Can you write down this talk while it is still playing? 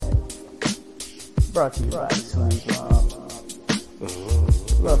Brought to you by Sleaze Mob.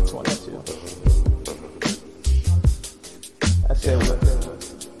 Love 22. I said what?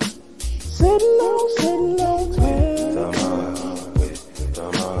 Sittin' on 22.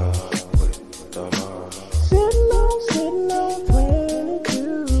 Sittin' on 22.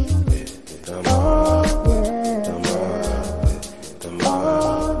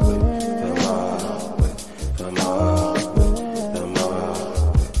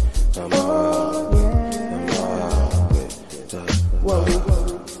 Oh yeah.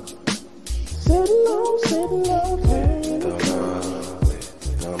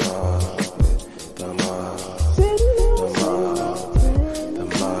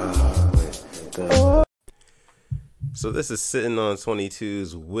 So this is Sittin' On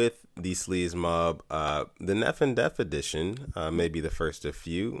 22s with the Sleaze Mob, the Neph and Def edition. Maybe the first of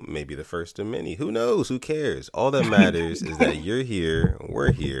few, maybe the first of many. Who knows? Who cares? All that matters is that you're here,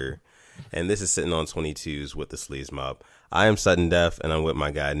 we're here, and this is Sittin' On 22s with the Sleaze Mob. I am SuttonDef, and I'm with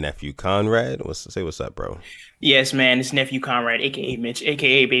my guy nephewCONRAD. Say what's up, bro. Yes, man, it's nephewCONRAD, a.k.a. Mitch,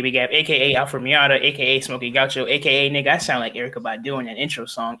 a.k.a. Baby Gap, a.k.a. Alfred Miata, a.k.a. Smokey Gaucho, a.k.a. nigga, I sound like Erykah Badu in that intro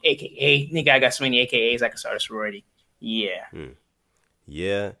song, a.k.a. nigga, I got so many a.k.a.s I can start a sorority. Yeah.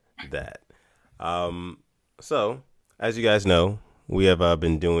 Yeah, that. So, as you guys know, we have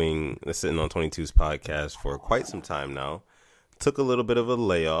been doing the Sittin' On 22's podcast for quite some time now. Took a little bit of a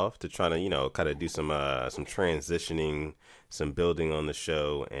layoff to try to, kind of do some transitioning, some building on the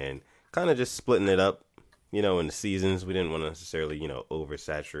show, and kind of just splitting it up, in the seasons. We didn't want to necessarily,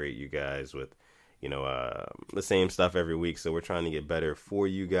 oversaturate you guys with, the same stuff every week. So we're trying to get better for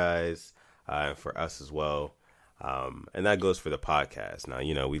you guys and for us as well. And that goes for the podcast.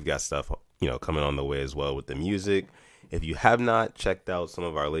 Now, we've got stuff, coming on the way as well with the music. If you have not checked out some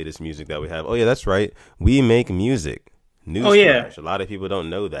of our latest music that we have, oh yeah, that's right. We make music. Newsflash. Oh, yeah. A lot of people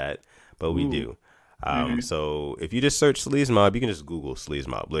don't know that, but we do. So if you just search Sleaze Mob, you can just Google Sleaze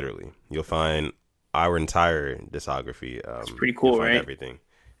Mob, literally. You'll find our entire discography. It's pretty cool, right? Everything.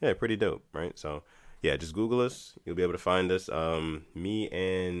 Yeah, pretty dope, right? So yeah, just Google us. You'll be able to find us. Me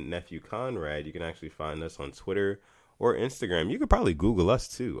and nephewCONRAD, you can actually find us on Twitter or Instagram. You could probably Google us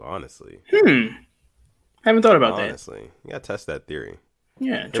too, honestly. Haven't thought about that. Honestly, you gotta test that theory.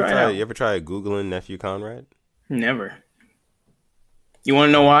 Yeah, try it out. You ever try Googling nephewCONRAD? Never. You want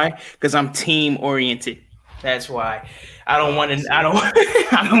to know why? Because I'm team oriented. That's why. I don't want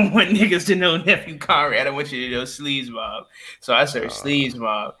niggas to know nephewCONRAD. I want you to know Sleaze Mob. So I search Sleaze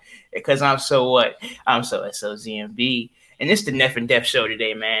Mob because I'm so what? I'm so SOZMB. And it's the Neph and Def show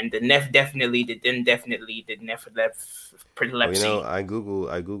today, man. The Neph definitely, the Den definitely, the Neph prelepsy. Well, I Google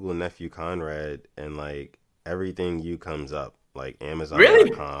nephewCONRAD and like everything you comes up, like Amazon.com,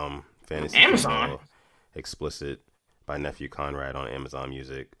 Really? Fantasy Amazon? Football, Explicit by nephewCONRAD on Amazon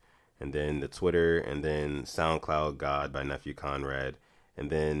Music, and then the Twitter, and then SoundCloud God by nephewCONRAD, and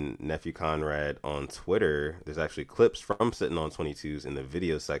then nephewCONRAD on Twitter. There's actually clips from Sittin' On 22s in the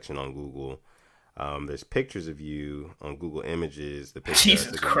video section on Google. There's pictures of you on Google Images. The picture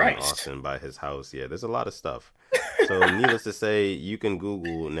Jesus Christ. Austin by his house. Yeah, there's a lot of stuff. So needless to say, you can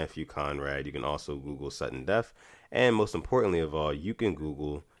Google nephewCONRAD. You can also Google SuttonDef. And most importantly of all, you can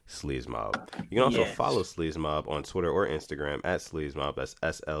Google Sleaze Mob. You can also follow Sleaze Mob on Twitter or Instagram at Sleaze Mob. That's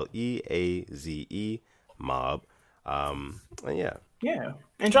SLEAZE Mob. And yeah. Yeah.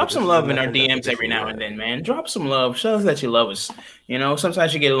 And drop some love in our DMs every now and then, man. Drop some love. Show us that you love us.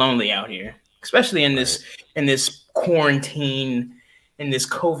 Sometimes you get lonely out here. Especially in this quarantine, in this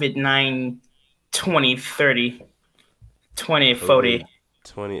COVID-19 2030, 2040.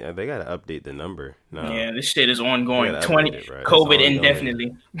 20. They gotta update the number. No. Yeah, this shit is ongoing. 20 right? COVID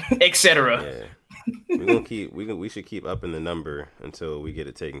indefinitely, etc. Yeah, we should keep upping the number until we get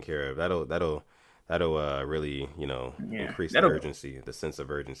it taken care of. That'll really increase the urgency, the sense of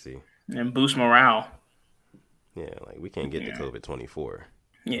urgency, and boost morale. Yeah, like we can't get to COVID 24.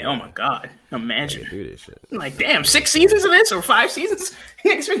 Yeah, oh my God. Imagine. Do this shit. Like, damn, 6 seasons of this or 5 seasons?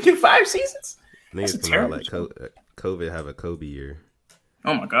 Niggas been do 5 seasons? Niggas come out like COVID have a Kobe year.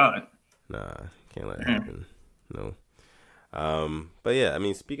 Oh my God. Nah, can't let it happen. No. But yeah, I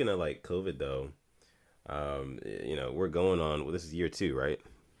mean, speaking of like COVID though, we're going on, this is year 2, right?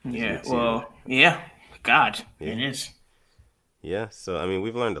 Yeah, well, yeah. God, it is. Yeah, so I mean,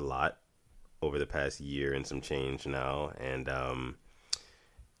 we've learned a lot over the past year and some change now, and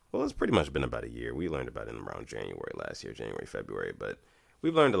well, it's pretty much been about a year. We learned about it around January last year, January, February. But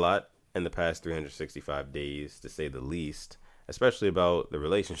we've learned a lot in the past 365 days, to say the least, especially about the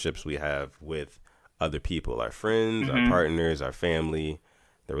relationships we have with other people, our friends, our partners, our family,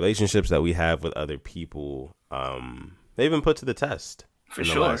 the relationships that we have with other people. They've been put to the test in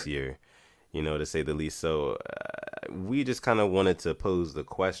the last year. to say the least. So we just kind of wanted to pose the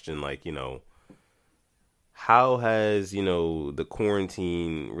question, like, how has, the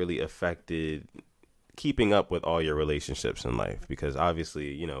quarantine really affected keeping up with all your relationships in life? Because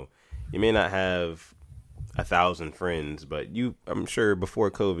obviously, you may not have 1,000 friends, but I'm sure before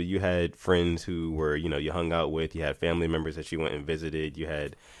COVID, you had friends who were, you hung out with, you had family members that you went and visited, you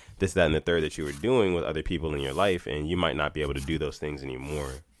had this, that, and the third that you were doing with other people in your life, and you might not be able to do those things anymore.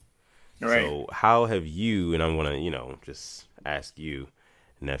 Right. So how have you, and I'm going to, just ask you,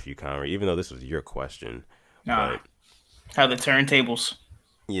 Nephew Conrad, even though this was your question. But, how the turntables.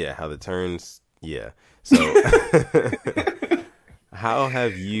 Yeah, how the turns, yeah. So how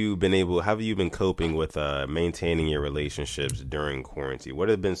have you been coping with maintaining your relationships during quarantine? What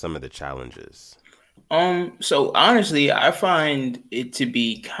have been some of the challenges? So honestly, I find it to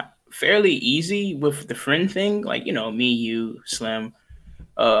be fairly easy with the friend thing. Like, me, you, Slim.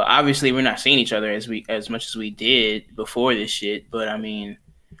 Obviously, we're not seeing each other as much as we did before this shit. But I mean,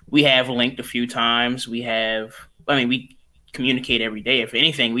 we have linked a few times. We communicate every day. If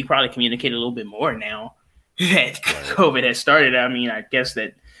anything, we probably communicate a little bit more now that COVID has started. I mean, I guess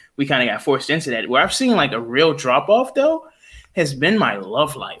that we kind of got forced into that. Where I've seen like a real drop off though has been my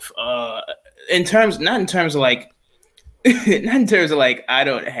love life. Not in terms of like I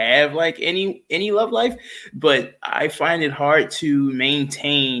don't have like any love life, but I find it hard to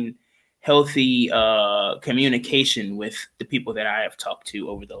maintain healthy communication with the people that I have talked to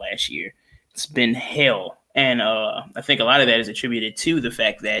over the last year. It's been hell. And I think a lot of that is attributed to the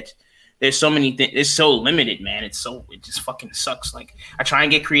fact that there's so many things. It's so limited, man. It just fucking sucks. Like, I try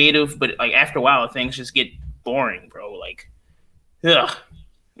and get creative, but like after a while, things just get boring, bro. Like, ugh,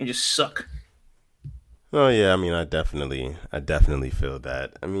 they just suck. Oh yeah, I mean, I definitely feel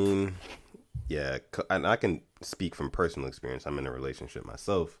that. I mean, yeah, and I can speak from personal experience. I'm in a relationship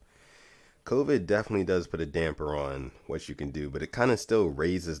myself. COVID definitely does put a damper on what you can do, but it kind of still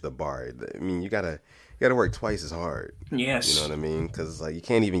raises the bar. I mean, you gotta work twice as hard. Yes. You know what I mean? Because like you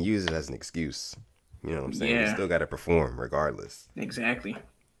can't even use it as an excuse. You know what I'm saying? Yeah. You still gotta perform regardless. Exactly.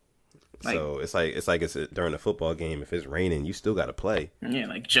 So it's like during a football game. If it's raining, you still gotta play. Yeah,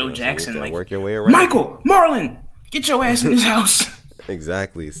 like Joe Jackson, so like work your way around. Michael Marlin, get your ass in this house.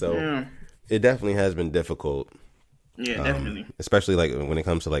 Exactly. So it definitely has been difficult. Yeah, definitely. Especially like when it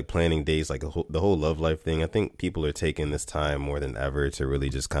comes to like planning days, like the whole love life thing. I think people are taking this time more than ever to really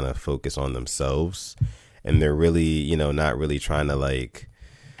just kind of focus on themselves, and they're really, not really trying to like.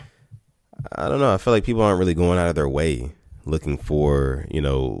 I don't know. I feel like people aren't really going out of their way looking for,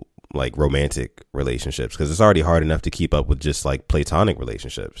 like romantic relationships, because it's already hard enough to keep up with just like platonic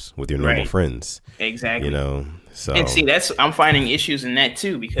relationships with your normal friends. Exactly. So, and see, I'm finding issues in that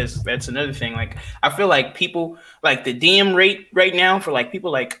too, because that's another thing. Like, I feel like people, like the DM rate right now for like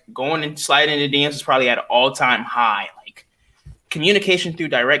people like going and sliding into DMs is probably at an all-time high. Like, communication through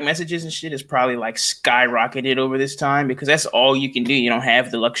direct messages and shit is probably like skyrocketed over this time, because that's all you can do. You don't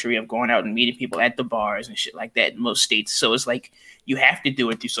have the luxury of going out and meeting people at the bars and shit like that in most states. So it's like you have to do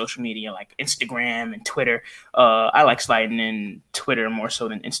it through social media, like Instagram and Twitter. I like sliding in Twitter more so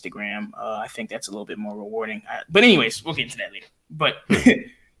than Instagram. I think that's a little bit more rewarding. But anyways, we'll get into that later. But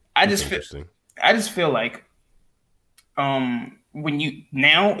I just feel like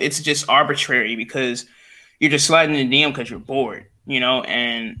now it's just arbitrary, because you're just sliding in the DM because you're bored,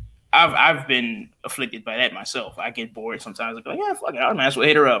 and I've been afflicted by that myself. I get bored sometimes. I'm like, yeah, fuck it, I might as well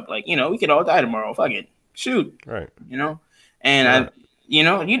hit her up. Like, we could all die tomorrow. Fuck it, shoot, right? And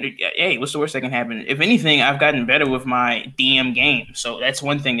hey, what's the worst that can happen? If anything, I've gotten better with my DM game. So that's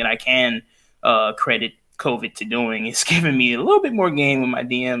one thing that I can credit COVID to doing. It's giving me a little bit more game with my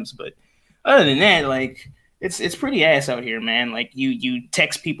DMs. But other than that, like, it's pretty ass out here, man. Like, you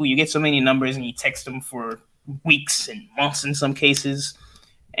text people, you get so many numbers, and you text them for weeks and months in some cases,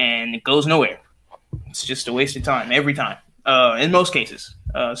 and it goes nowhere. It's just a waste of time every time. In most cases,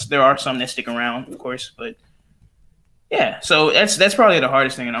 there are some that stick around, of course, but yeah. So that's probably the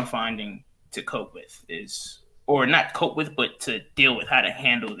hardest thing that I'm finding to cope with or not cope with, but to deal with, how to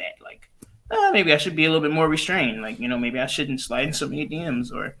handle that. Like, maybe I should be a little bit more restrained. Like, maybe I shouldn't slide in so many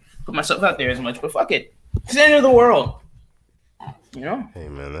DMs or put myself out there as much. But fuck it, it's the end of the world. Hey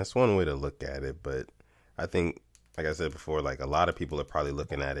man, that's one way to look at it, but I think, like I said before, like a lot of people are probably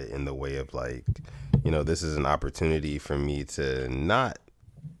looking at it in the way of like, this is an opportunity for me to not,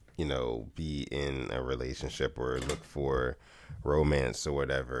 be in a relationship or look for romance or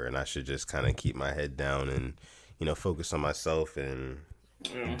whatever. And I should just kind of keep my head down and, focus on myself and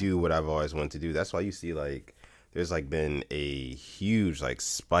do what I've always wanted to do. That's why you see like, there's like been a huge like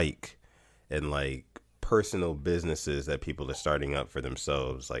spike in like personal businesses that people are starting up for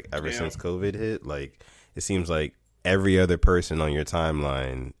themselves. Like ever since COVID hit, like it seems like every other person on your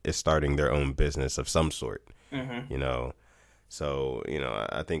timeline is starting their own business of some sort, you know? So, you know,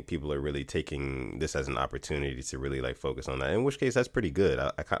 I think people are really taking this as an opportunity to really like focus on that, in which case that's pretty good.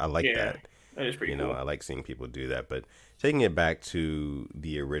 I like that. That is pretty cool. I like seeing people do that. But taking it back to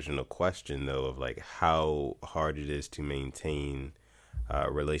the original question, though, of like how hard it is to maintain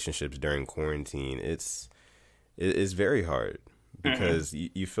relationships during quarantine, it's very hard because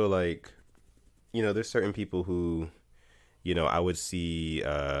you feel like, you know, there's certain people who, you know, I would see,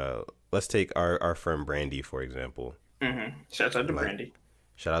 let's take our friend Brandy, for example. Shout out to Brandy.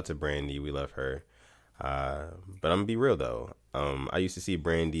 Shout out to Brandy. We love her. But I'm gonna be real though. I used to see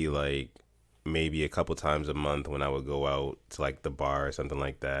Brandy like maybe a couple times a month when I would go out to like the bar or something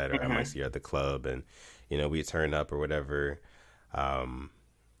like that, or I might see her at the club, and you know we'd turn up or whatever.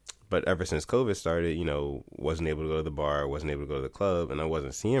 But ever since COVID started, you know, wasn't able to go to the bar, wasn't able to go to the club, and I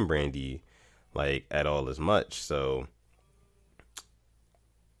wasn't seeing Brandy like at all as much. So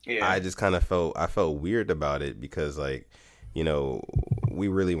I just kind of felt weird about it because, like, you know, we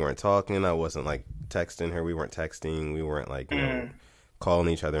really weren't talking. I wasn't like texting her. We weren't texting. We weren't like, you know, calling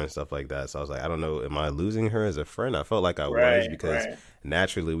each other and stuff like that. So I was like, I don't know, am I losing her as a friend? I felt like I was because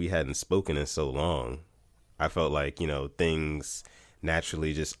naturally we hadn't spoken in so long. I felt like, you know, things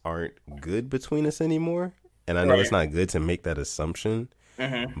naturally just aren't good between us anymore. And I know it's not good to make that assumption.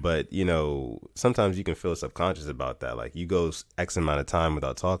 But, you know, sometimes you can feel subconscious about that. Like you go X amount of time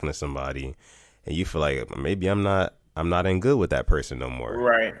without talking to somebody and you feel like maybe I'm not in good with that person no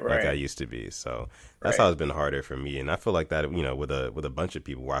more. Like I used to be. So that's how it's been harder for me. And I feel like that, you know, with a bunch of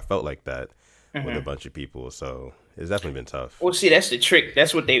people where I felt like that with a bunch of people. So it's definitely been tough. Well, see, that's the trick.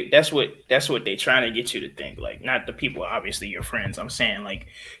 That's what they trying to get you to think. Like, not the people, obviously your friends. I'm saying like,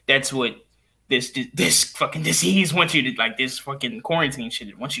 that's what this fucking disease wants you to, like, this fucking quarantine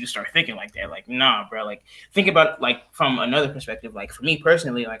shit wants you to start thinking like that. Like, nah, bro. Like, think about it, like from another perspective. Like for me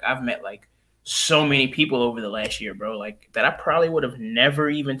personally, like I've met like so many people over the last year, bro, like that I probably would have never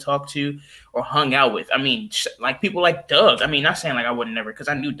even talked to or hung out with. I mean, like people like Doug. I mean, not saying like I would never, because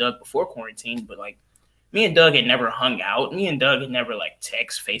I knew Doug before quarantine, but like me and Doug had never hung out. Me and Doug had never like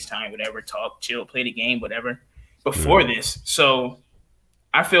text, FaceTime, whatever, talk, chill, play the game, whatever before this. So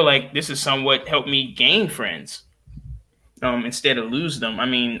I feel like this is somewhat helped me gain friends instead of lose them. I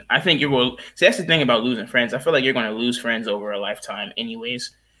mean, I think see, that's the thing about losing friends. I feel like you're going to lose friends over a lifetime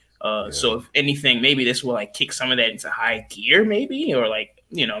anyways. So if anything, maybe this will like kick some of that into high gear, maybe, or like,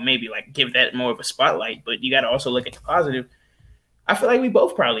 you know, maybe like give that more of a spotlight. But you got to also look at the positive. I feel like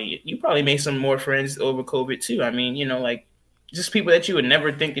you probably made some more friends over COVID too. I mean, you know, like just people that you would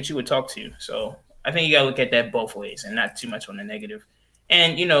never think that you would talk to. So I think you got to look at that both ways and not too much on the negative.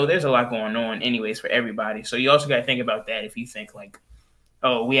 And, you know, there's a lot going on anyways for everybody. So you also got to think about that. If you think like,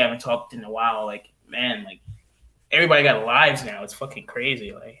 oh, we haven't talked in a while, like, man, like everybody got lives now. It's fucking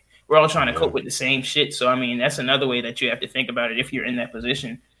crazy. Like, we're all trying to cope with the same shit. So, I mean, that's another way that you have to think about it if you're in that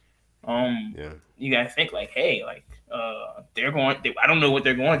position. You got to think like, hey, like, I don't know what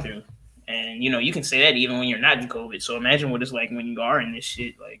they're going through. And, you know, you can say that even when you're not in COVID. So imagine what it's like when you are in this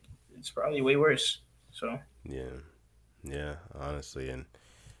shit. Like, it's probably way worse. So. Yeah, honestly. And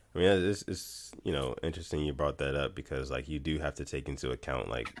I mean, it's, you know, interesting you brought that up because like you do have to take into account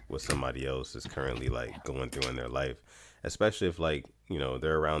like what somebody else is currently like going through in their life, especially if like, you know,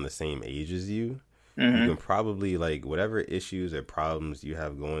 they're around the same age as you. You can probably like whatever issues or problems you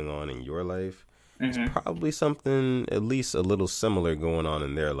have going on in your life, it's probably something at least a little similar going on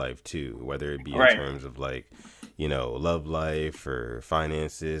in their life too, whether it be in terms of like, you know, love life or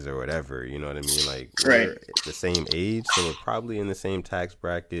finances or whatever, you know what I mean? Like we're the same age, so we're probably in the same tax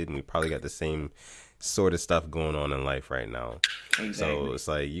bracket and we probably got the same sort of stuff going on in life right now. So it's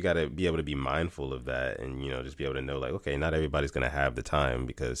like you got to be able to be mindful of that and, you know, just be able to know like, okay, not everybody's going to have the time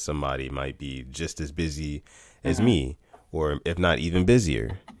because somebody might be just as busy as me or if not even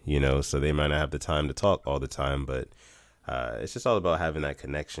busier, you know, so they might not have the time to talk all the time. But it's just all about having that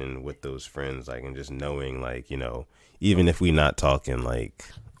connection with those friends, like, and just knowing like, you know, even if we're not talking like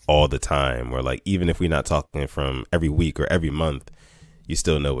all the time or like even if we're not talking from every week or every month, you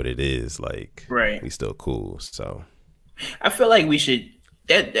still know what it is. Like, we still cool. So I feel like we should,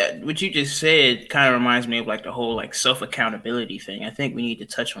 that what you just said kind of reminds me of like the whole like self-accountability thing. I think we need to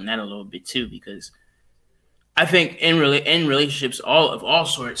touch on that a little bit too, because I think in relationships of all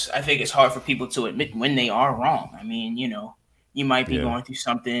sorts, I think it's hard for people to admit when they are wrong. I mean, you know, you might be going through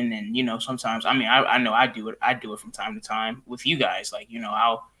something and, you know, sometimes, I mean, I know I do it from time to time with you guys. Like, you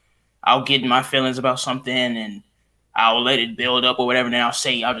know, I'll get in my feelings about something and, I'll let it build up or whatever. And then I'll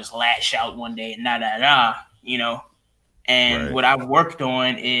just lash out one day and And Right. what I've worked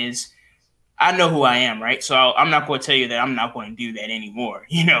on is I know who I am, right? So I'm not going to tell you that I'm not going to do that anymore,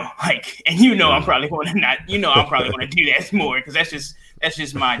 I'm probably going to not, I'm probably going to do that more because that's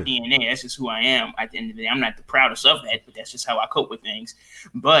just my DNA. That's just who I am. At the end of the day, I'm not the proudest of that, but that's just how I cope with things.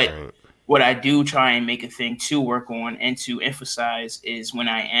 But Right. what I do try and make a thing to work on and to emphasize is when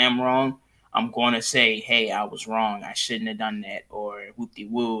I am wrong, I'm going to say, hey, I was wrong. I shouldn't have done that. Or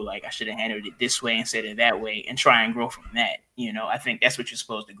whoop-de-woo, like I should have handled it this way instead of that way and try and grow from that. I think that's what you're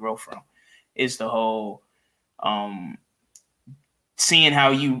supposed to grow from is the whole seeing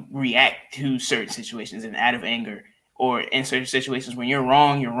how you react to certain situations and out of anger or in certain situations when you're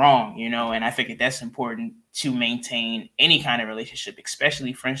wrong, and I think that that's important to maintain any kind of relationship,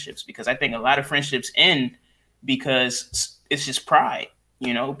 especially friendships, because I think a lot of friendships end because it's just pride.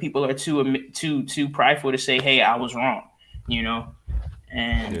 People are too prideful to say, hey, I was wrong,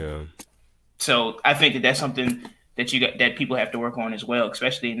 and Yeah. so I think that that's something that people have to work on as well,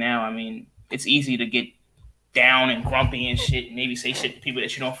 especially now. I mean, it's easy to get down and grumpy and shit, and maybe say shit to people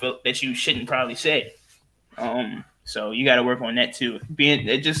that you don't feel that you shouldn't probably say. So you got to work on that too.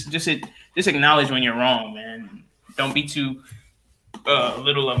 Just acknowledge when you're wrong, man. Don't be too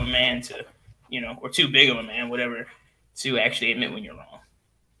little of a man to, or too big of a man, whatever, to actually admit when you're wrong.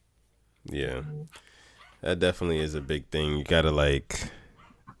 Yeah, that definitely is a big thing. You gotta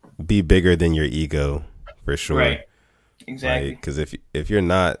be bigger than your ego, for sure. Right. Exactly. Because if you're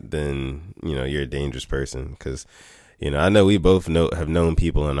not, then you're a dangerous person. Because I know we both have known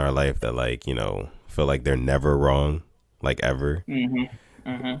people in our life that feel like they're never wrong, ever. Mm-hmm.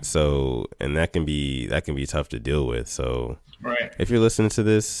 Mm-hmm. So, and that can be tough to deal with. So, right. If you're listening to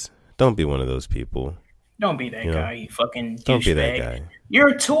this, don't be one of those people. Don't be that guy, you fucking douchebag. Don't be that guy. You're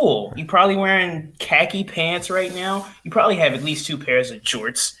a tool. You probably wearing khaki pants right now. You probably have at least 2 pairs of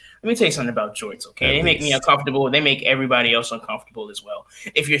jorts. Let me tell you something about jorts, okay? They make me uncomfortable. They make everybody else uncomfortable as well.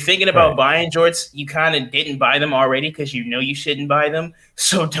 If you're thinking about buying jorts, you kind of didn't buy them already because you shouldn't buy them.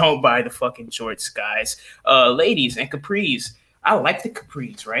 So don't buy the fucking jorts, guys. Ladies and capris. I like the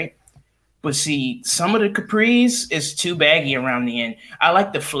capris, right? But see, some of the capris is too baggy around the end. I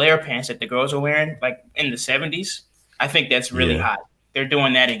like the flare pants that the girls are wearing, like in the 70s. I think that's really hot. They're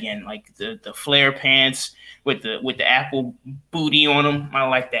doing that again, like the flare pants with the apple booty on them. I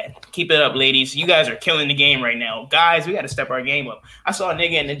like that. Keep it up, ladies. You guys are killing the game right now. Guys, we got to step our game up. I saw a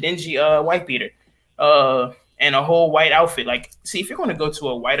nigga in a dingy white beater and a whole white outfit. See, if you're going to go to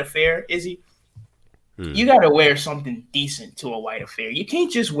a white affair, Izzy, you got to wear something decent to a white affair. You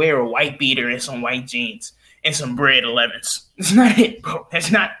can't just wear a white beater and some white jeans and some bread 11s. It's not it, bro.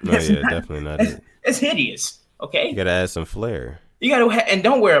 Definitely not it. It's hideous. Okay, you gotta add some flair. You gotta and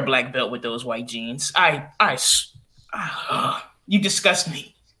don't wear a black belt with those white jeans. You disgust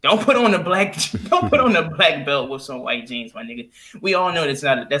me. Don't put on a black belt with some white jeans, my nigga. We all know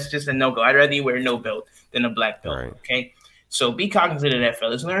that's just a no go. I'd rather you wear no belt than a black belt. Right. Okay, so be cognizant of that,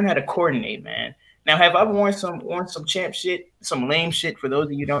 fellas. Learn how to coordinate, man. Now, have I worn some champ shit, some lame shit? For those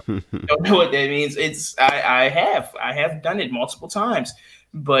of you don't know what that means, I have done it multiple times,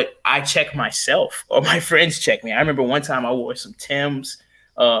 but I check myself or my friends check me. I remember one time I wore some Timbs,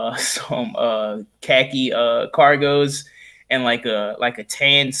 some khaki cargos, and like a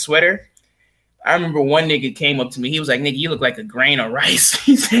tan sweater. I remember one nigga came up to me. He was like, "Nigga, you look like a grain of rice."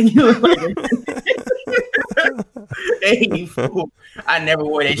 He said, "You look like." Hey, fool. I never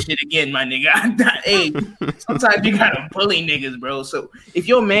wore that shit again, my nigga. Hey, sometimes you gotta bully niggas, bro. So if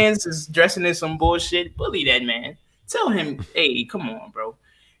your man's is dressing in some bullshit, bully that man. Tell him, hey, come on, bro.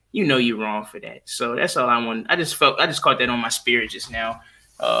 You know you're wrong for that. So that's all I want. I just caught that on my spirit just now.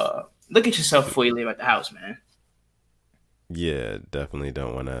 Look at yourself before you leave out the house, man. Yeah, definitely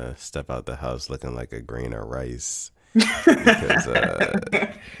don't want to step out the house looking like a grain of rice. Because,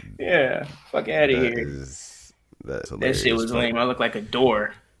 yeah, fuck out of here. That shit was lame. I look like a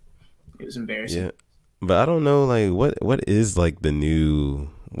door. It was embarrassing. Yeah, but I don't know, what is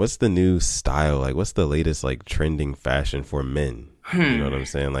what's the new style? What's the latest trending fashion for men? You know what I'm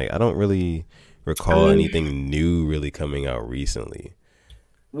saying? I don't really recall anything new really coming out recently.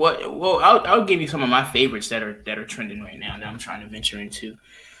 Well, I'll give you some of my favorites that are trending right now that I'm trying to venture into.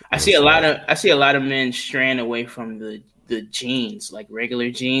 I see a lot of men straying away from the jeans, regular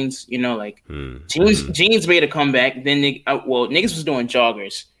jeans, jeans made a comeback. Then niggas was doing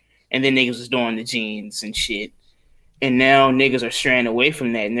joggers, and then niggas was doing the jeans and shit. And now niggas are straying away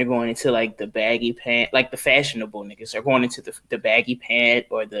from that, and they're going into the baggy pant, the fashionable niggas are going into the baggy pant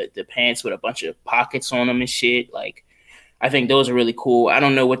or the pants with a bunch of pockets on them and shit. I think those are really cool. I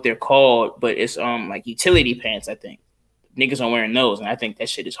don't know what they're called, but it's like utility pants. I think niggas are wearing those, and I think that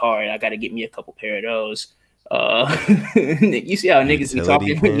shit is hard. I got to get me a couple pair of those. You see how niggas be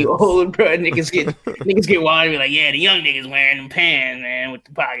talking when you old, bro? Niggas get wild and be like, yeah, the young niggas wearing them pants, man, with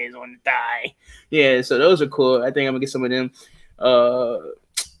the pockets on the thigh. Yeah, so those are cool. I think I'm gonna get some of them.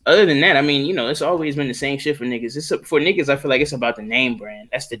 Other than that, I mean, you know, it's always been the same shit for niggas. For niggas, I feel like it's about the name brand.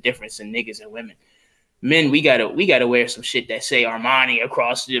 That's the difference in niggas and women. Men, we gotta wear some shit that say Armani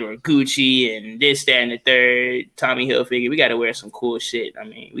across it or Gucci and this, that, and the third. Tommy Hilfiger. We gotta wear some cool shit. I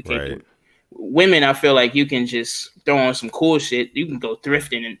mean, we can't. Right. Women, I feel like you can just throw on some cool shit. You can go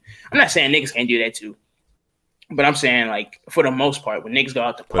thrifting, and I'm not saying niggas can't do that too, but I'm saying like for the most part, when niggas go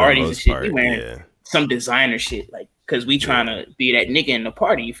out to parties and shit, we wearing some designer shit, like because we trying to be that nigga in the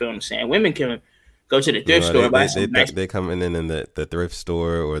party. You feel what I'm saying? Women can go to the thrift store, buy some nice. They coming in the thrift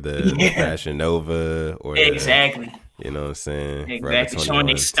store or the Fashion Nova or exactly. You know what I'm saying? Exactly, showing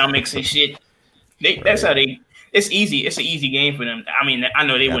their stomachs and shit. That's how they. It's easy. It's an easy game for them. I mean, I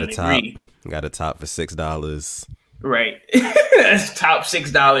know they wouldn't agree. Got a top for $6. Right. That's top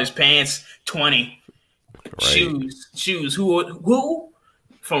 $6. Pants $20. Right. Shoes. Who?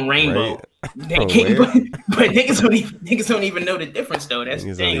 From Rainbow. Right. But niggas don't even know the difference though. That's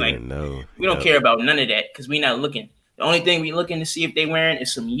the thing. Like we don't care about none of that because we not looking. The only thing we looking to see if they wearing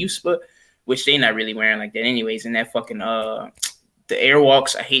is some USPA, which they not really wearing like that anyways. And that fucking the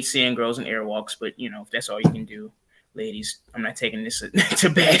Airwalks. I hate seeing girls in Airwalks, but you know if that's all you can do. Ladies, I'm not taking this to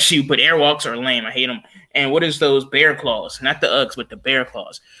bash you, but Airwalks are lame. I hate them. And what is those bear claws? Not the Uggs, but the bear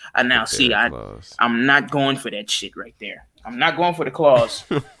claws. I'm not going for that shit right there. I'm not going for the claws.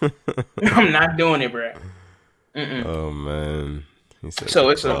 I'm not doing it, bro. Mm-mm. Oh man. So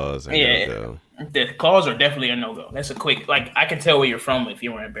it's the claws are definitely a no-go. That's a quick, like I can tell where you're from if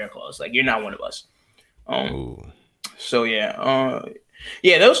you're wearing bear claws. Like you're not one of us. So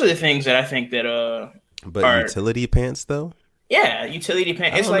those are the things that I think that But utility pants though? Yeah, utility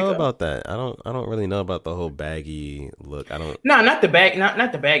pants. I don't know about that. I don't really know about the whole baggy look. No, not the bag,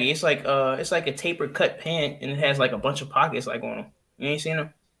 not the baggy. It's like a taper cut pant and it has like a bunch of pockets like on them. You ain't seen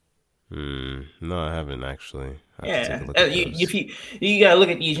them? No, I haven't actually. You gotta look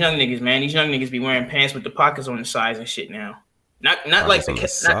at these young niggas, man. These young niggas be wearing pants with the pockets on the sides and shit now. Not like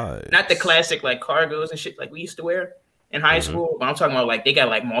not the classic like cargos and shit like we used to wear in high school, but I'm talking about like they got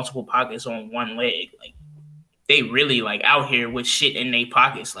like multiple pockets on one leg. Like they really like out here with shit in their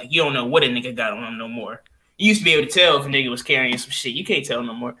pockets. Like you don't know what a nigga got on them no more. You used to be able to tell if a nigga was carrying some shit. You can't tell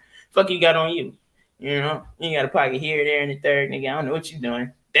no more. Fuck you got on you. You know? You got a pocket here, there, and the third, nigga. I don't know what you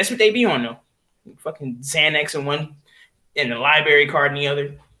doing. That's what they be on though. Fucking Xanax in one and the library card in the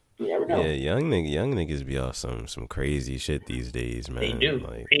other. You never know. Yeah, young niggas be off some crazy shit these days, man. They do.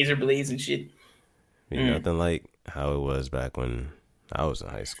 Like, razor blades and shit. Nothing like how it was back when I was in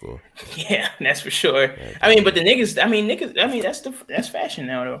high school. Yeah, that's for sure. Yeah, I mean, but the niggas, that's fashion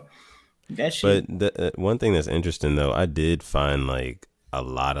now though. That shit. But the one thing that's interesting though, I did find like a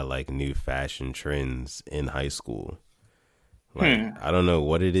lot of like new fashion trends in high school. Like I don't know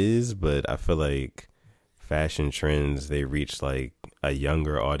what it is, but I feel like fashion trends, they reach like a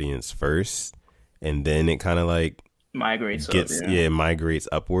younger audience first, and then it kind of like migrates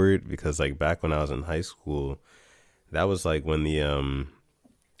upward, because like back when I was in high school, that was like when the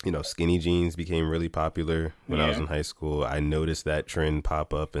skinny jeans became really popular when I was in high school. I noticed that trend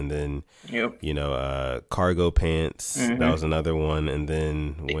pop up, and then cargo pants, that was another one. And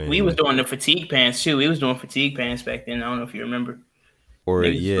then when we was doing the fatigue pants too, we was doing fatigue pants back then. I don't know if you remember.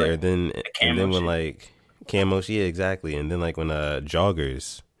 Then when like camos, exactly. And then like when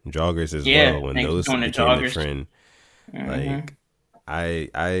joggers as well, when those became the trend. Like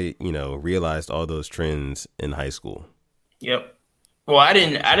I realized all those trends in high school. Yep. Well, I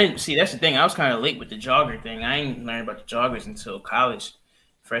didn't see. That's the thing. I was kind of late with the jogger thing. I ain't learned about the joggers until college,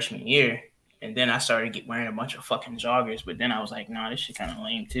 freshman year, and then I started wearing a bunch of fucking joggers. But then I was like, nah, this shit kind of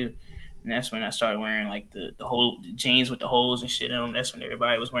lame too. And that's when I started wearing like the jeans with the holes and shit in them. That's when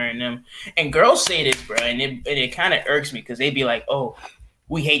everybody was wearing them. And girls say this, bro, and it kind of irks me because they be like, oh,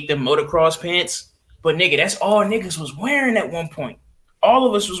 we hate them motocross pants. But nigga, that's all niggas was wearing at one point. All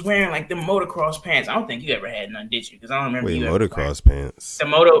of us was wearing like the motocross pants. I don't think you ever had none, did you? Because I don't remember. Wait, motocross pants? The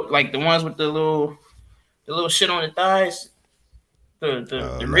like the ones with the little shit on the thighs,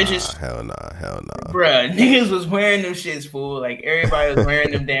 the ridges. Hell nah. Bruh, niggas was wearing them shits, fool. Like everybody was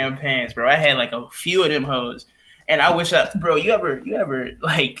wearing them damn pants, bro. I had like a few of them hoes, and I wish bro, you ever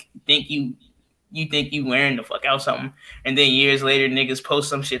like think you think you wearing the fuck out something, and then years later niggas post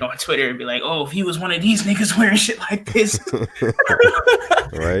some shit on Twitter and be like, oh, if he was one of these niggas wearing shit like this,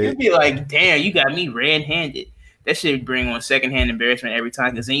 right? You'd be like, damn, you got me red-handed. that shit bring on secondhand embarrassment every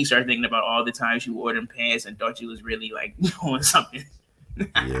time. Because then you start thinking about all the times you wore them pants and thought you was really like doing something.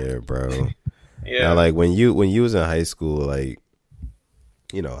 Yeah, bro. Yeah. Now, like when you was in high school, like,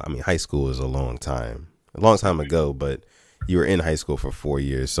 you know, I mean, high school is a long time ago, but you were in high school for 4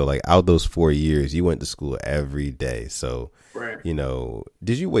 years. So like out those 4 years, you went to school every day. So, right. You know,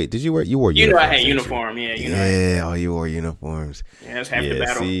 you wore uniforms? You know, I had uniform. Yeah. You know, yeah. Oh, you wore uniforms. Yeah, that's half the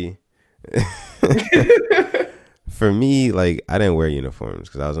battle. See, for me, like I didn't wear uniforms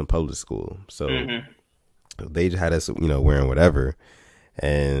because I was in public school. So they just had us, you know, wearing whatever.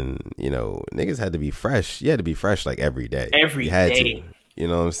 And, you know, niggas had to be fresh. You had to be fresh like every day. Every day. You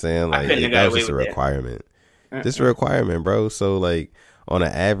know what I'm saying? Like that was just a requirement. Just a requirement, bro. So like on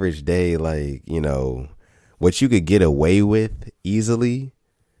an average day, like, you know, what you could get away with easily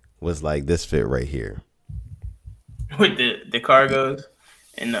was like this fit right here. With the cargos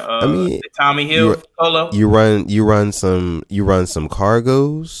and the Tommy Hill polo. You run some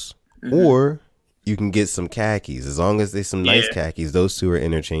cargos or you can get some khakis. As long as they some nice khakis, those two are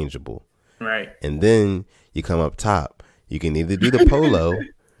interchangeable. Right. And then you come up top. You can either do the polo,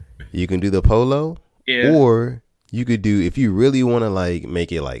 or you could do, if you really want to like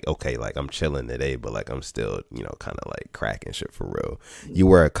make it like, okay, like I'm chilling today, but like I'm still, you know, kind of like cracking shit for real. You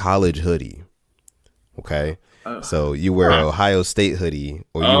wear a college hoodie. Okay. So you wear an Ohio State hoodie,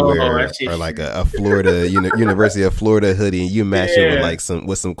 or you wear or like a Florida University of Florida hoodie, and you match it with like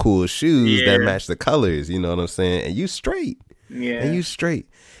some cool shoes that match the colors. You know what I'm saying? And you straight. Yeah. And you straight.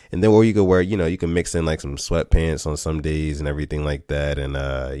 And then, or you could wear, you know, you can mix in like some sweatpants on some days and everything like that, and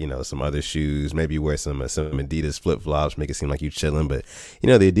you know, some other shoes. Maybe you wear some Adidas flip flops, make it seem like you chilling. But you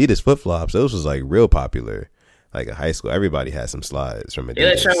know, the Adidas flip flops, those was like real popular. Like in high school, everybody had some slides from Adidas. They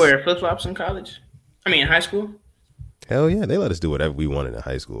let you wear flip flops in college? I mean, in high school? Hell yeah, they let us do whatever we wanted in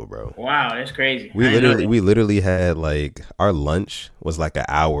high school, bro. Wow, that's crazy. We literally had like our lunch was like an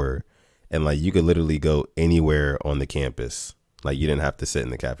hour, and like you could literally go anywhere on the campus. Like you didn't have to sit in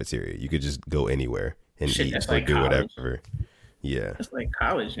the cafeteria. You could just go anywhere and eat or like do college. Whatever. Yeah, that's like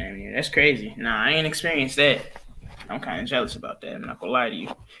college, man. That's crazy. Nah, I ain't experienced that. I'm kind of jealous about that. I'm not gonna lie to you.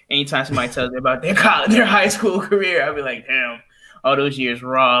 Anytime somebody tells me about their high school career, I'll be like, damn, all those years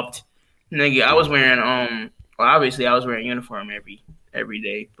robbed. Nigga, I was wearing well, obviously I was wearing uniform every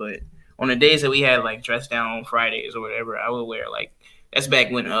day, but on the days that we had like dress down on Fridays or whatever, I would wear like, that's back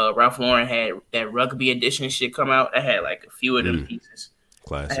when Ralph Lauren had that rugby edition shit come out. I had like a few of them pieces.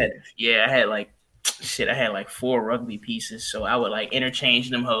 Classic. I had like 4 rugby pieces. So I would like interchange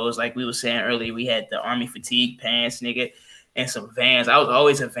them hoes. Like we were saying earlier, we had the army fatigue pants, nigga, and some Vans. I was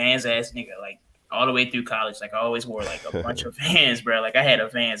always a Vans ass nigga, like all the way through college. Like I always wore like a bunch of Vans, bro. Like I had a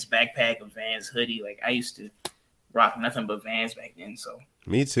Vans backpack, a Vans hoodie. Like I used to rock nothing but Vans back then. So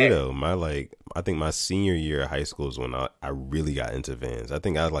me too, though. I think my senior year of high school is when I really got into Vans. I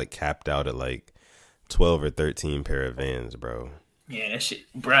think I like capped out at like 12 or 13 pair of Vans, bro. Yeah, that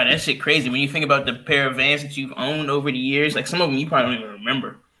shit crazy. When you think about the pair of Vans that you've owned over the years, like some of them you probably don't even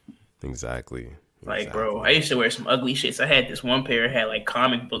remember. Exactly. Like, bro, I used to wear some ugly shits. I had this one pair that had like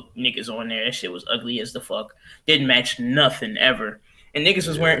comic book niggas on there. That shit was ugly as the fuck. Didn't match nothing ever. And niggas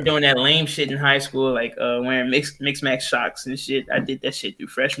was doing that lame shit in high school, like wearing mixed match socks and shit. I did that shit through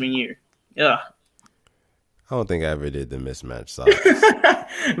freshman year. Yeah. I don't think I ever did the mismatched socks.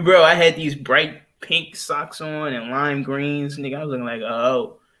 Bro, I had these bright pink socks on and lime greens. Nigga, I was looking like,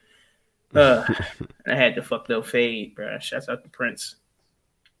 I had the fucked up fade, bro. Shouts out to Prince.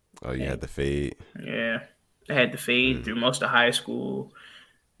 Oh, you had the fade? Yeah. I had the fade through most of high school.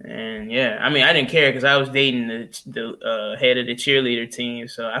 And yeah, I mean, I didn't care because I was dating the head of the cheerleader team,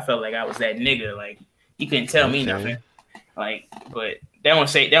 so I felt like I was that nigga. Like he couldn't tell me nothing. Like, but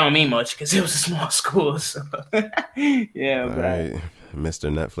that don't mean much because it was a small school. So yeah, all right,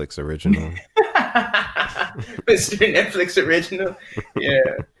 Mr. Netflix original. Mr. Netflix original.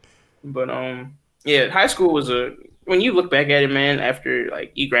 Yeah, but yeah, high school was when you look back at it, man. After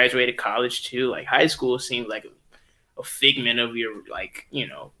like you graduated college too, like high school seemed like a figment of your, like, you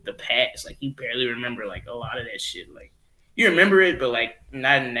know, the past. Like you barely remember like a lot of that shit. Like you remember it, but like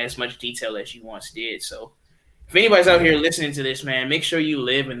not in as much detail as you once did. So if anybody's out here listening to this, man, make sure you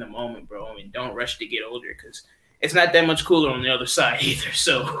live in the moment, bro, and don't rush to get older because it's not that much cooler on the other side either.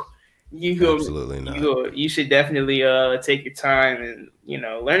 So absolutely not. You should definitely take your time and, you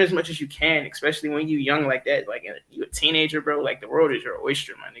know, learn as much as you can, especially when you're young like that. Like you're a teenager, bro. Like the world is your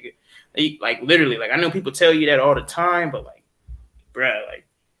oyster, my nigga. Like literally, like I know people tell you that all the time, but like, bro, like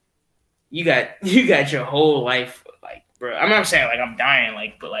you got your whole life, like, bro. I'm not saying like I'm dying,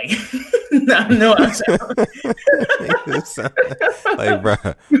 like, but like, no, I'm saying like, bro,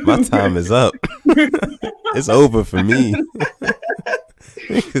 my time is up. it's over for me.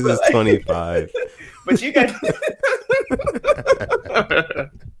 Because it's 25. But you got.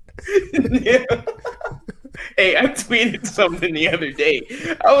 Yeah. Hey, I tweeted something the other day.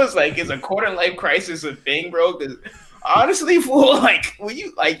 I was like, "Is a quarter life crisis a thing, bro?" Because honestly, fool, like when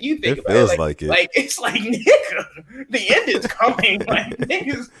you think It about feels it, like it. like it's like nigga, the end is coming. Like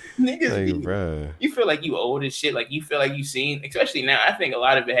niggas, Bruh. you feel like you old as shit. Like you feel like you seen, especially now. I think a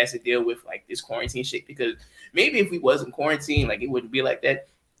lot of it has to deal with like this quarantine shit. Because maybe if we wasn't quarantined, like it wouldn't be like that.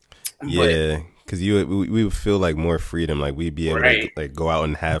 Yeah, because we would feel like more freedom, like we'd be able to like go out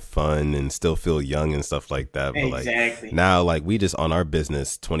and have fun and still feel young and stuff like that. But like now, like we just on our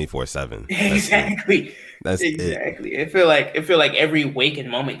business 24/7. Exactly. That's exactly. It feel like every waking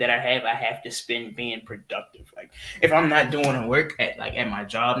moment that I have to spend being productive. Like if I'm not doing work at my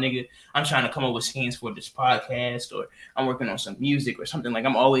job, nigga, I'm trying to come up with scenes for this podcast, or I'm working on some music or something. Like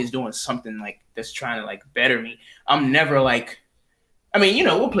I'm always doing something like that's trying to like better me. I'm never like. I mean, you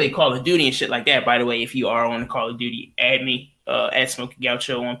know, we'll play Call of Duty and shit like that. By the way, if you are on Call of Duty, add me at Smokey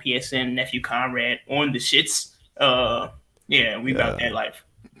Gaucho on PSN, nephewCONRAD on the shits. Yeah, we about that life.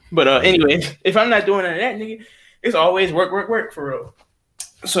 But anyway, if I'm not doing none of that, nigga, it's always work for real.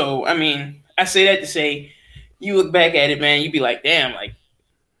 So, I mean, I say that to say, you look back at it, man, you be like, damn, like,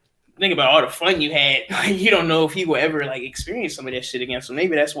 think about all the fun you had. Like, you don't know if you will ever, like, experience some of that shit again. So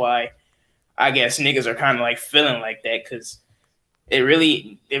maybe that's why I guess niggas are kind of, like, feeling like that, because it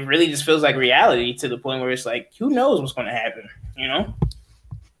really just feels like reality to the point where it's like, who knows what's going to happen, you know?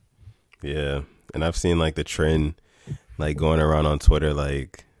 Yeah. And I've seen like the trend, like going around on Twitter,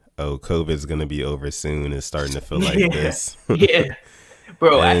 like, oh, COVID's going to be over soon. It's starting to feel like this. Yeah.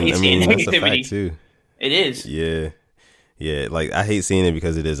 Bro, I hate seeing that's a negativity. fact too. It is. Yeah. Yeah. Like I hate seeing it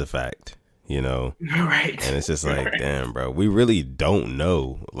because it is a fact, you know? Right. And it's just like, damn, bro, we really don't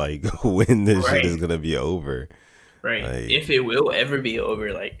know like when this shit is going to be over. Right. Like, if it will ever be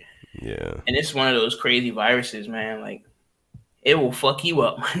over, like, yeah. And it's one of those crazy viruses, man. Like, it will fuck you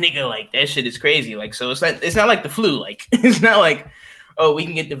up, nigga. Like, that shit is crazy. Like, so it's not like the flu. Like, it's not like, oh, we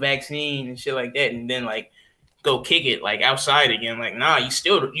can get the vaccine and shit like that, and then like go kick it like outside again. Like, nah, you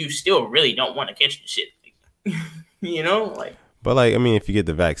still really don't want to catch the shit. Like, you know, like. But like, I mean, if you get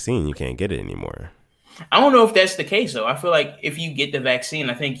the vaccine, you can't get it anymore. I don't know if that's the case, though. I feel like if you get the vaccine,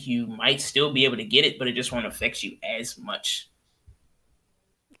 I think you might still be able to get it, but it just won't affect you as much.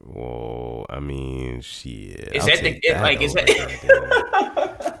 Well, I mean, shit. Is that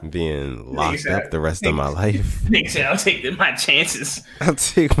being locked up the rest of my life? Nick said, I'll take my chances. I'll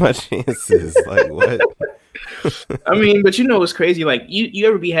take my chances. Like, what? I mean, but you know what's crazy? Like, you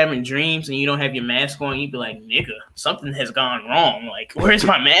ever be having dreams and you don't have your mask on, you'd be like, nigga, something has gone wrong. Like, where's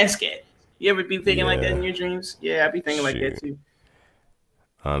my mask at? You ever be thinking like that in your dreams? Yeah, I be thinking like that too.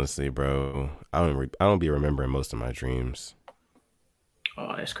 Honestly, bro, I don't be remembering most of my dreams.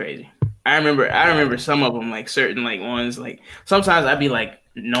 Oh, that's crazy. I remember some of them, like certain like ones. Like sometimes I'd be like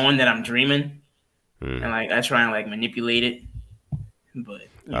knowing that I'm dreaming, and like I try and like manipulate it. But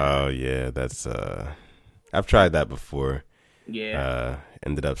oh yeah, that's I've tried that before. Yeah.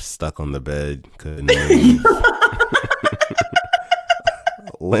 Ended up stuck on the bed, couldn't move.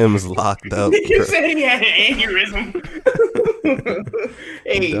 Limbs locked up. You said he had an aneurysm.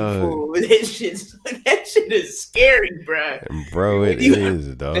 Hey, fool, that shit is scary, bro. Bro, it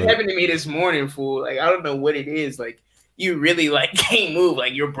is, dog. It happened to me this morning, fool. Like, I don't know what it is. Like, you really like can't move.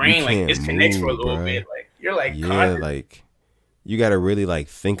 Like, your brain like disconnects for a little bit. Like, you're like, like you gotta really like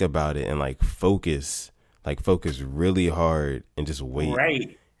think about it and like focus really hard and just wait.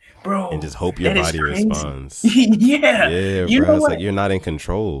 Right. Bro, and just hope your body responds. Yeah, you bro. It's like you're not in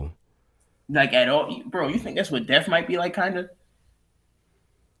control, like at all, bro. You think that's what death might be like, kind of?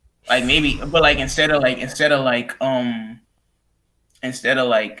 Like maybe, but like instead of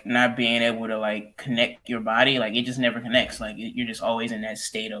not being able to like connect your body, like it just never connects. Like you're just always in that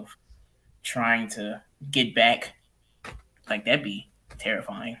state of trying to get back. Like that'd be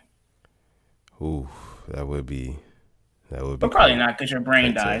terrifying. Ooh, that would be. But probably not because your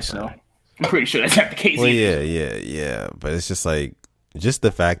brain dies, so I'm pretty sure that's not the case. Well, yeah. But it's just like, just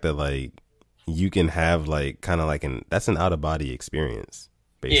the fact that like you can have like kind of like that's an out of body experience.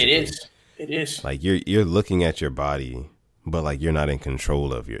 Basically. Yeah, it is. Like you're looking at your body, but like you're not in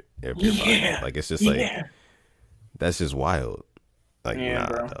control of your body. Like it's just like that's just wild. Like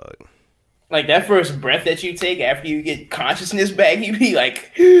bro. Dog. Like that first breath that you take after you get consciousness back, you be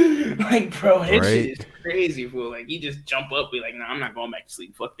like bro, that shit is crazy, fool. Like you just jump up, be like, nah, I'm not going back to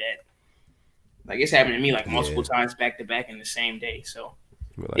sleep. Fuck that. Like it's happened to me like multiple times back to back in the same day. So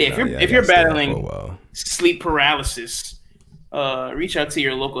like, if you're battling sleep paralysis, reach out to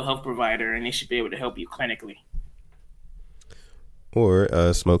your local health provider, and they should be able to help you clinically.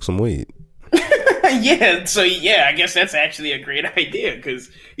 Or smoke some weed. Yeah, so yeah, I guess that's actually a great idea because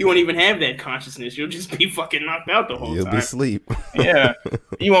you won't even have that consciousness. You'll just be fucking knocked out the whole time. You'll be asleep. Yeah,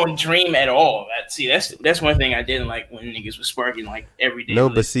 you won't dream at all. That's one thing I didn't like when niggas was sparking like every day. No,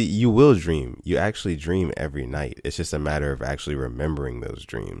 but see, you will dream. You actually dream every night. It's just a matter of actually remembering those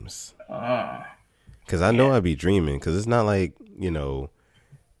dreams. Because I know I be dreaming. Because it's not like,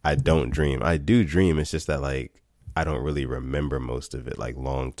 I don't dream. I do dream. It's just that like I don't really remember most of it like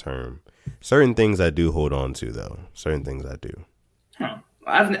long term. Certain things I do hold on to though. Certain things I do. Huh.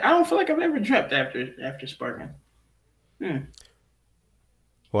 I don't feel like I've ever dreamt after sparking.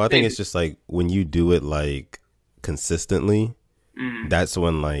 Well, I think it's just like when you do it like consistently, that's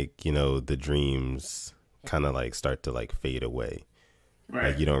when like, the dreams kind of like start to like fade away. Right.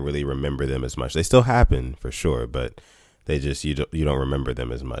 Like you don't really remember them as much. They still happen for sure, but they just you don't remember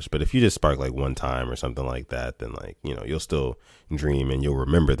them as much. But if you just spark like one time or something like that, then like, you'll still dream and you'll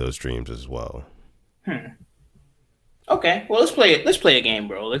remember those dreams as well. Okay. Well, let's play a game,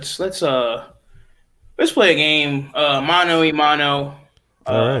 bro. Let's play a game. Mano y mano.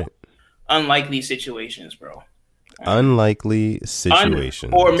 All right. Unlikely situations, bro. Unlikely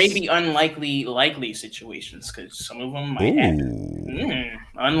situations. Or maybe unlikely likely situations, because some of them might happen.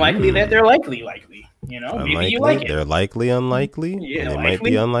 Unlikely that they're likely. Unlikely, maybe you like it. They're likely unlikely. Yeah, and they likely. might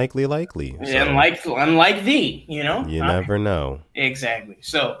be unlikely likely. So. Unlike thee, You never know. Exactly.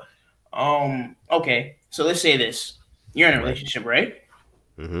 So, okay. So let's say this. You're in a relationship, right?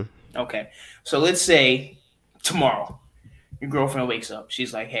 Mm-hmm. Okay. So let's say tomorrow your girlfriend wakes up.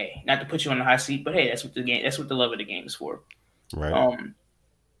 She's like, "Hey, not to put you on the hot seat, but hey, that's what the love of the game is for." Right.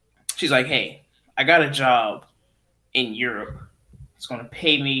 She's like, "Hey, I got a job in Europe. It's going to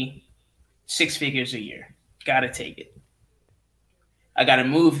pay me 6 figures a year. Got to take it. I got to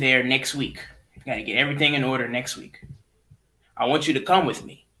move there next week. Got to get everything in order next week. I want you to come with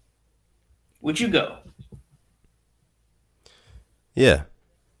me. Would you go?" Yeah.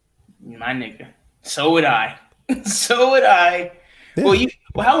 My nigga. So would I. So would I. Yeah.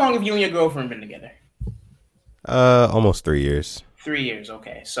 Well, how long have you and your girlfriend been together? Almost 3 years. 3 years,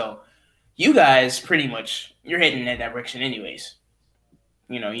 okay. So you guys pretty much, you're heading in that direction anyways.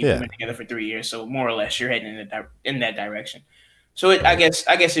 You've been together for 3 years, so more or less you're heading in that direction. So I guess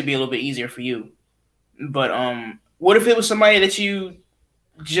it'd be a little bit easier for you. But what if it was somebody that you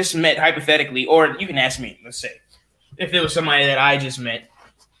just met hypothetically, or you can ask me, let's say. If it was somebody that I just met,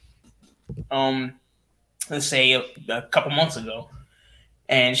 let's say a couple months ago,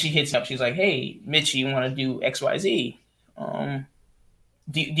 and she hits up, she's like, "Hey, Mitch, you want to do XYZ?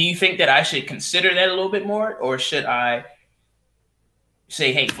 Do you think that I should consider that a little bit more, or should I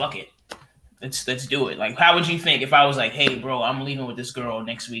say, hey, fuck it, let's do it? Like, how would you think if I was like, hey, bro, I'm leaving with this girl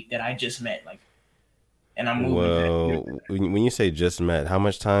next week that I just met, like, and I'm moving?" Well, when you say just met, how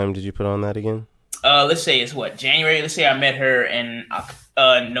much time did you put on that again? Let's say it's January. Let's say I met her in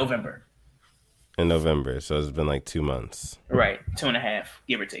November. In November, so it's been like 2 months. Right, 2.5,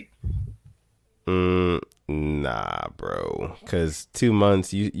 give or take. Nah, bro. Because 2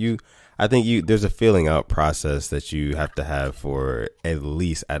 months, I think there's a feeling out process that you have to have for at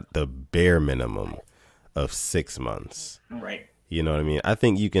least at the bare minimum of 6 months. Right. You know what I mean? I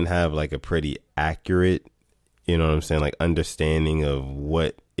think you can have like a pretty accurate, like understanding of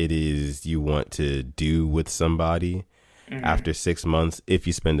what it is you want to do with somebody after 6 months if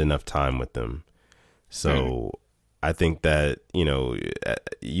you spend enough time with them. So I think that,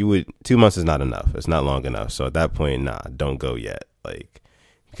 2 months is not enough. It's not long enough. So at that point, nah, don't go yet. Like,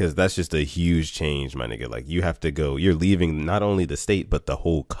 because that's just a huge change, my nigga. Like, you have to go. You're leaving not only the state, but the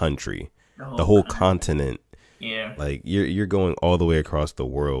whole country, the whole continent. Yeah. Like, you're going all the way across the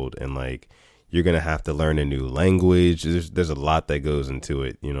world, and like, you're going to have to learn a new language. There's a lot that goes into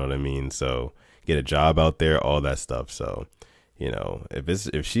it. You know what I mean? So get a job out there, all that stuff. So, if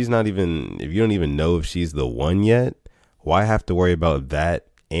you don't even know if she's the one yet, why have to worry about that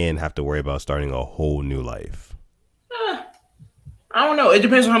and have to worry about starting a whole new life? I don't know. It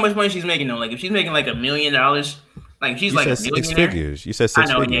depends on how much money she's making, though. Like, if she's making like $1 million, like she's like a millionaire. 6 figures. You said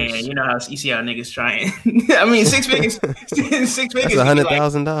 6 figures. Yeah. You know how you see how niggas trying. I mean, 6 figures. 6 figures. That's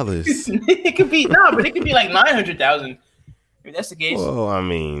 $100,000. It could be but it could be like 900,000. If that's the case. Well, I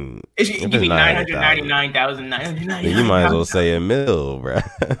mean, it could be 999,999. You might as well say $1 million, bro.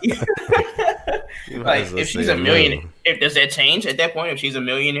 Like, if she's a millionaire, does that change at that point? If she's a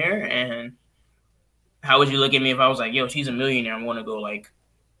millionaire, and how would you look at me if I was like, yo, she's a millionaire, I'm going to go like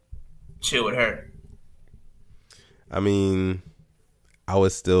chill with her? I mean, I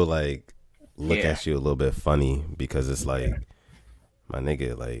would still like look at you a little bit funny, because it's like, my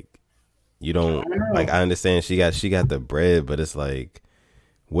nigga, like you don't like. I understand she got the bread, but it's like,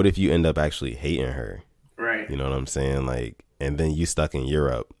 what if you end up actually hating her? Right. You know what I'm saying? Like, and then you stuck in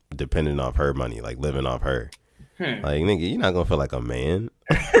Europe, depending off her money, like living off her. Like, nigga, you're not gonna feel like a man.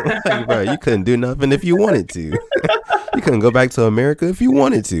 Like, bro, you couldn't do nothing if you wanted to. You couldn't go back to America if you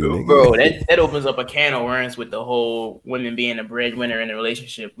wanted to, nigga. Bro, that opens up a can of worms with the whole women being a breadwinner in a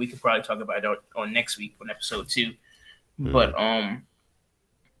relationship. We could probably talk about it on next week on episode 2. But I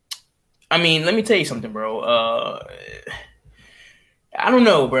mean, let me tell you something, bro. I don't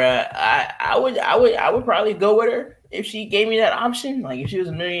know, bro. I would probably go with her if she gave me that option. Like if she was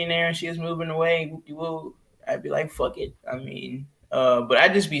a millionaire and she was moving away, I'd be like, fuck it. I mean, but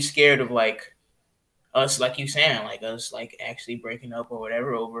I'd just be scared of like us, like you saying, like us, like actually breaking up or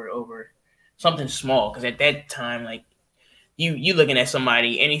whatever over something small. Because at that time, like you looking at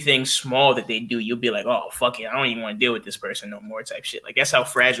somebody, anything small that they do, you'll be like, oh fuck it, I don't even want to deal with this person no more, type shit. Like that's how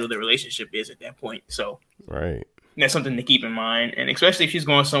fragile the relationship is at that point. So right, that's something to keep in mind, and especially if she's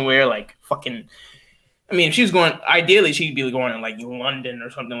going somewhere like fucking. I mean, if she's going, ideally she'd be going to like London or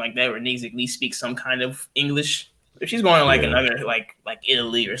something like that, where niggas at least speak some kind of English. If she's going to like another, like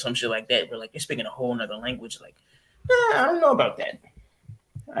Italy or some shit like that, where like they're speaking a whole nother language, like, I don't know about that.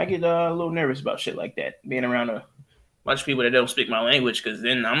 I get a little nervous about shit like that, being around a bunch of people that don't speak my language, because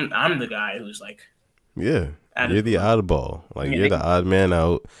then I'm the guy who's like, you're the oddball, like you're the odd man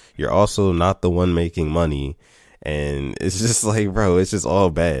out. You're also not the one making money, and it's just like, bro, it's just all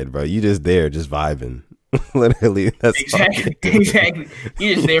bad, bro. You just there, just vibing. Literally, that's exactly.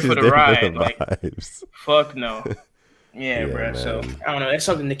 You're just there for the ride. Like, fuck no. Yeah, bro. Man. So I don't know. That's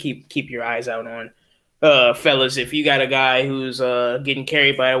something to keep your eyes out on, fellas. If you got a guy who's getting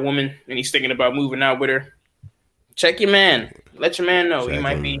carried by a woman and he's thinking about moving out with her, check your man. Let your man know. He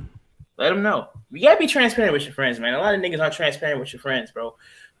might be. Let him know. You gotta be transparent with your friends, man. A lot of niggas aren't transparent with your friends, bro.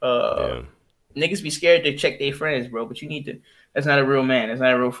 Niggas be scared to check their friends, bro. But you need to. That's not a real man. That's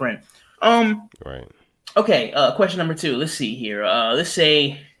not a real friend. Right. Okay, question number 2. Let's see here. Let's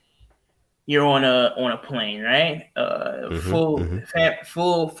say you're on a plane, right? Full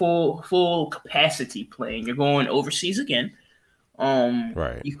capacity plane. You're going overseas again.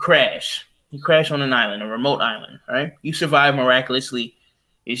 Right. You crash. You crash on an island, a remote island, right? You survive miraculously.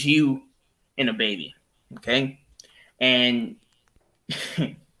 It's you and a baby, okay? And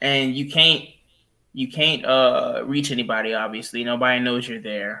and you can't reach anybody. Obviously, nobody knows you're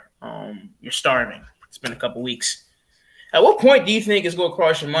there. You're starving. It's been a couple weeks. At what point do you think it's going to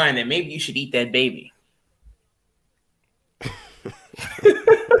cross your mind that maybe you should eat that baby?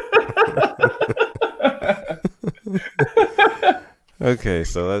 Okay,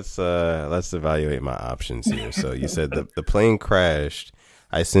 so let's evaluate my options here. So you said the plane crashed.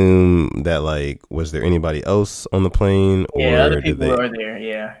 I assume that, like, was there anybody else on the plane? Or other people are there.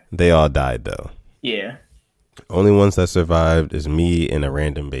 Yeah, they all died though. Yeah. Only ones that survived is me and a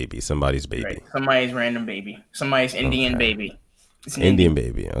random baby, somebody's baby. Right. Somebody's random baby. Somebody's Indian baby. It's an Indian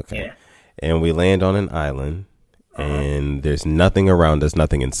baby, okay. Yeah. And we land on an island, and there's nothing around us,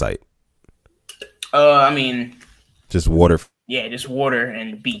 nothing in sight. I mean, just water. Yeah, just water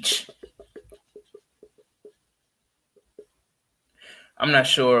and beach. I'm not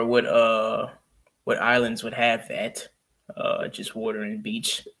sure what islands would have that. Just water and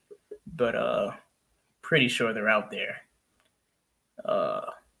beach, but pretty sure they're out there.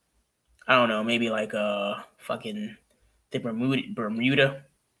 I don't know, maybe like fucking the Bermuda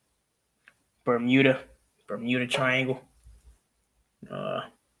Triangle.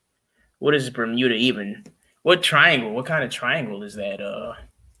 What is Bermuda even? What triangle? What kind of triangle is that?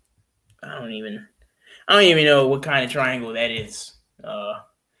 I don't even know what kind of triangle that is.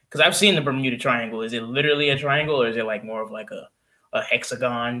 Because I've seen the Bermuda Triangle. Is it literally a triangle, or is it like more of like a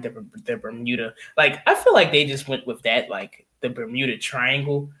hexagon? The Bermuda, like, I feel like they just went with that, like the Bermuda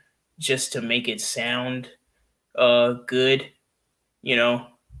Triangle, just to make it sound good. You know,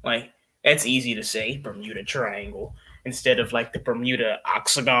 like that's easy to say, Bermuda Triangle, instead of like the Bermuda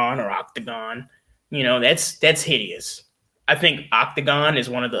Oxagon or Octagon. You know, that's hideous. I think octagon is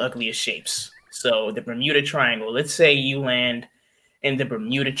one of the ugliest shapes. So the Bermuda Triangle, let's say you land in the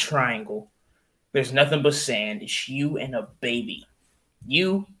Bermuda Triangle. There's nothing but sand. It's you and a baby.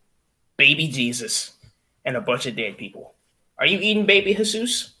 You, baby Jesus, and a bunch of dead people. Are you eating baby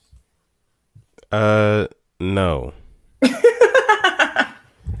Jesus? No.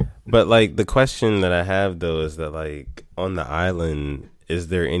 But like the question that I have though is that, like, on the island, is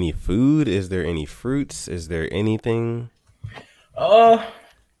there any food? Is there any fruits? Is there anything?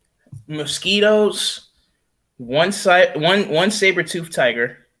 Mosquitoes, one saber-toothed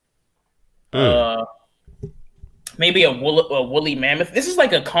tiger, maybe a woolly mammoth. This is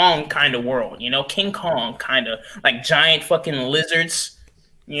like a Kong kind of world, you know, King Kong kind of like giant fucking lizards,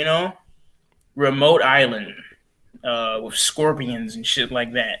 you know, remote island with scorpions and shit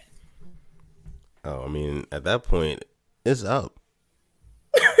like that. Oh, I mean, at that point, it's up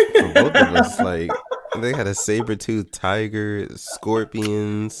for both of us. Like, they had a saber-toothed tiger,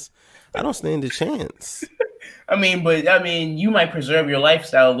 scorpions. I don't stand a chance. I mean, you might preserve your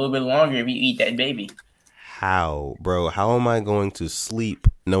lifestyle a little bit longer if you eat that baby. How, bro? How am I going to sleep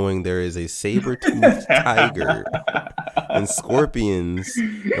knowing there is a saber-toothed tiger and scorpions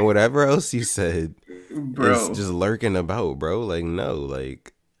and whatever else you said is just lurking about, bro? Like, no,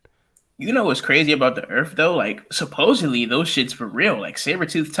 like. You know what's crazy about the Earth, though? Like, supposedly those shits for real. Like,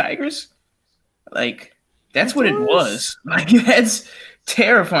 saber-toothed tigers? Like, that's what it was. Like, that's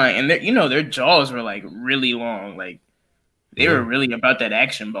terrifying. And, their jaws were, like, really long. Like, they were really about that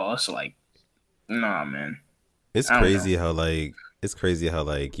action, boss. Like, nah, man. It's crazy how,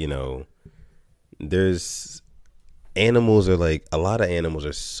 there's animals are, like, a lot of animals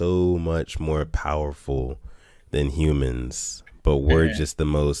are so much more powerful than humans. But we're just the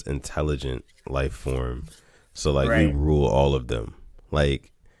most intelligent life form. So, like, we rule all of them.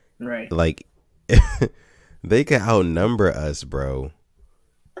 Like, they can outnumber us, bro.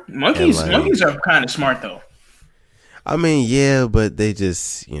 Monkeys are kind of smart, though. I mean, yeah, but they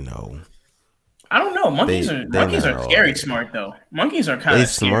just, I don't know. Monkeys are scary smart, though. Monkeys are kind of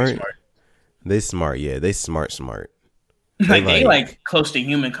scary smart. They smart, yeah. They smart. They close to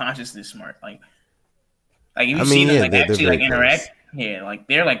human consciousness smart. Like if you see them actually interact, like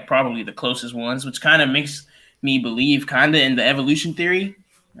they're like probably the closest ones, which kind of makes me believe kind of in the evolution theory.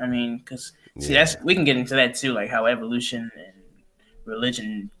 I mean, because we can get into that too, like how evolution and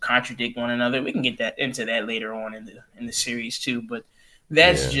religion contradict one another. We can get into that later on in the series too. But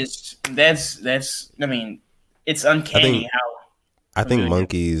that's I mean, it's uncanny I think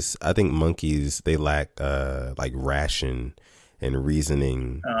monkeys they lack like ration and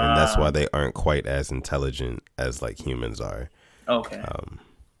reasoning, and that's why they aren't quite as intelligent as like humans are. Okay.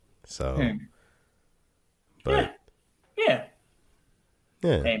 But yeah.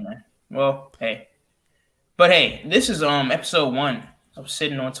 Hey man. Well, hey. But hey, this is episode 1 of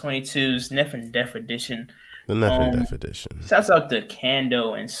Sittin On 22's Neph and Def edition. The Neph and Def edition. Shouts out to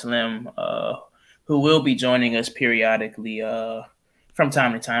Kando and Slim, who will be joining us periodically. From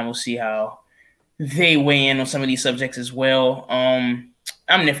time to time, we'll see how they weigh in on some of these subjects as well. I'm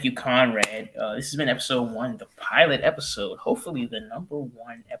nephewCONRAD. This has been episode 1, the pilot episode, hopefully the number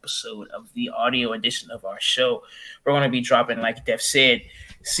 1 episode of the audio edition of our show. We're going to be dropping, like Def said,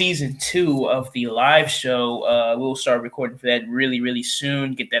 season 2 of the live show. We'll start recording for that really, really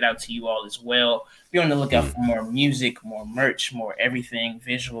soon. Get that out to you all as well. Be on the lookout for more music, more merch, more everything,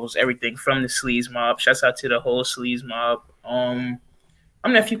 visuals, everything from the Sleaze Mob. Shouts out to the whole Sleaze Mob. I'm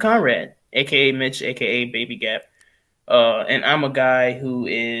nephewCONRAD, a.k.a. Mitch, a.k.a. Baby Gap. And I'm a guy who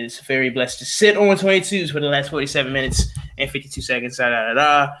is very blessed to sit on 22s for the last 47 minutes and 52 seconds. I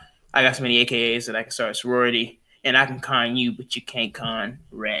got so many AKAs that I can start a sorority, and I can con you, but you can't con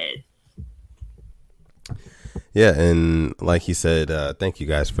Rad. Yeah, and like he said, thank you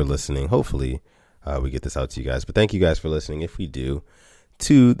guys for listening. Hopefully, we get this out to you guys. But thank you guys for listening, if we do,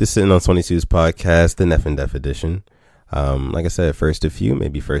 to the Sittin On 22's podcast, the Neph and Def edition. Like I said, first of few,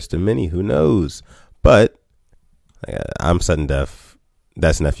 maybe first of many, who knows? But I'm SuttonDef.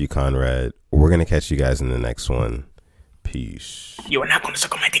 That's nephewCONRAD. We're going to catch you guys in the next one. Peace. You are not going to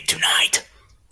suck on my dick tonight.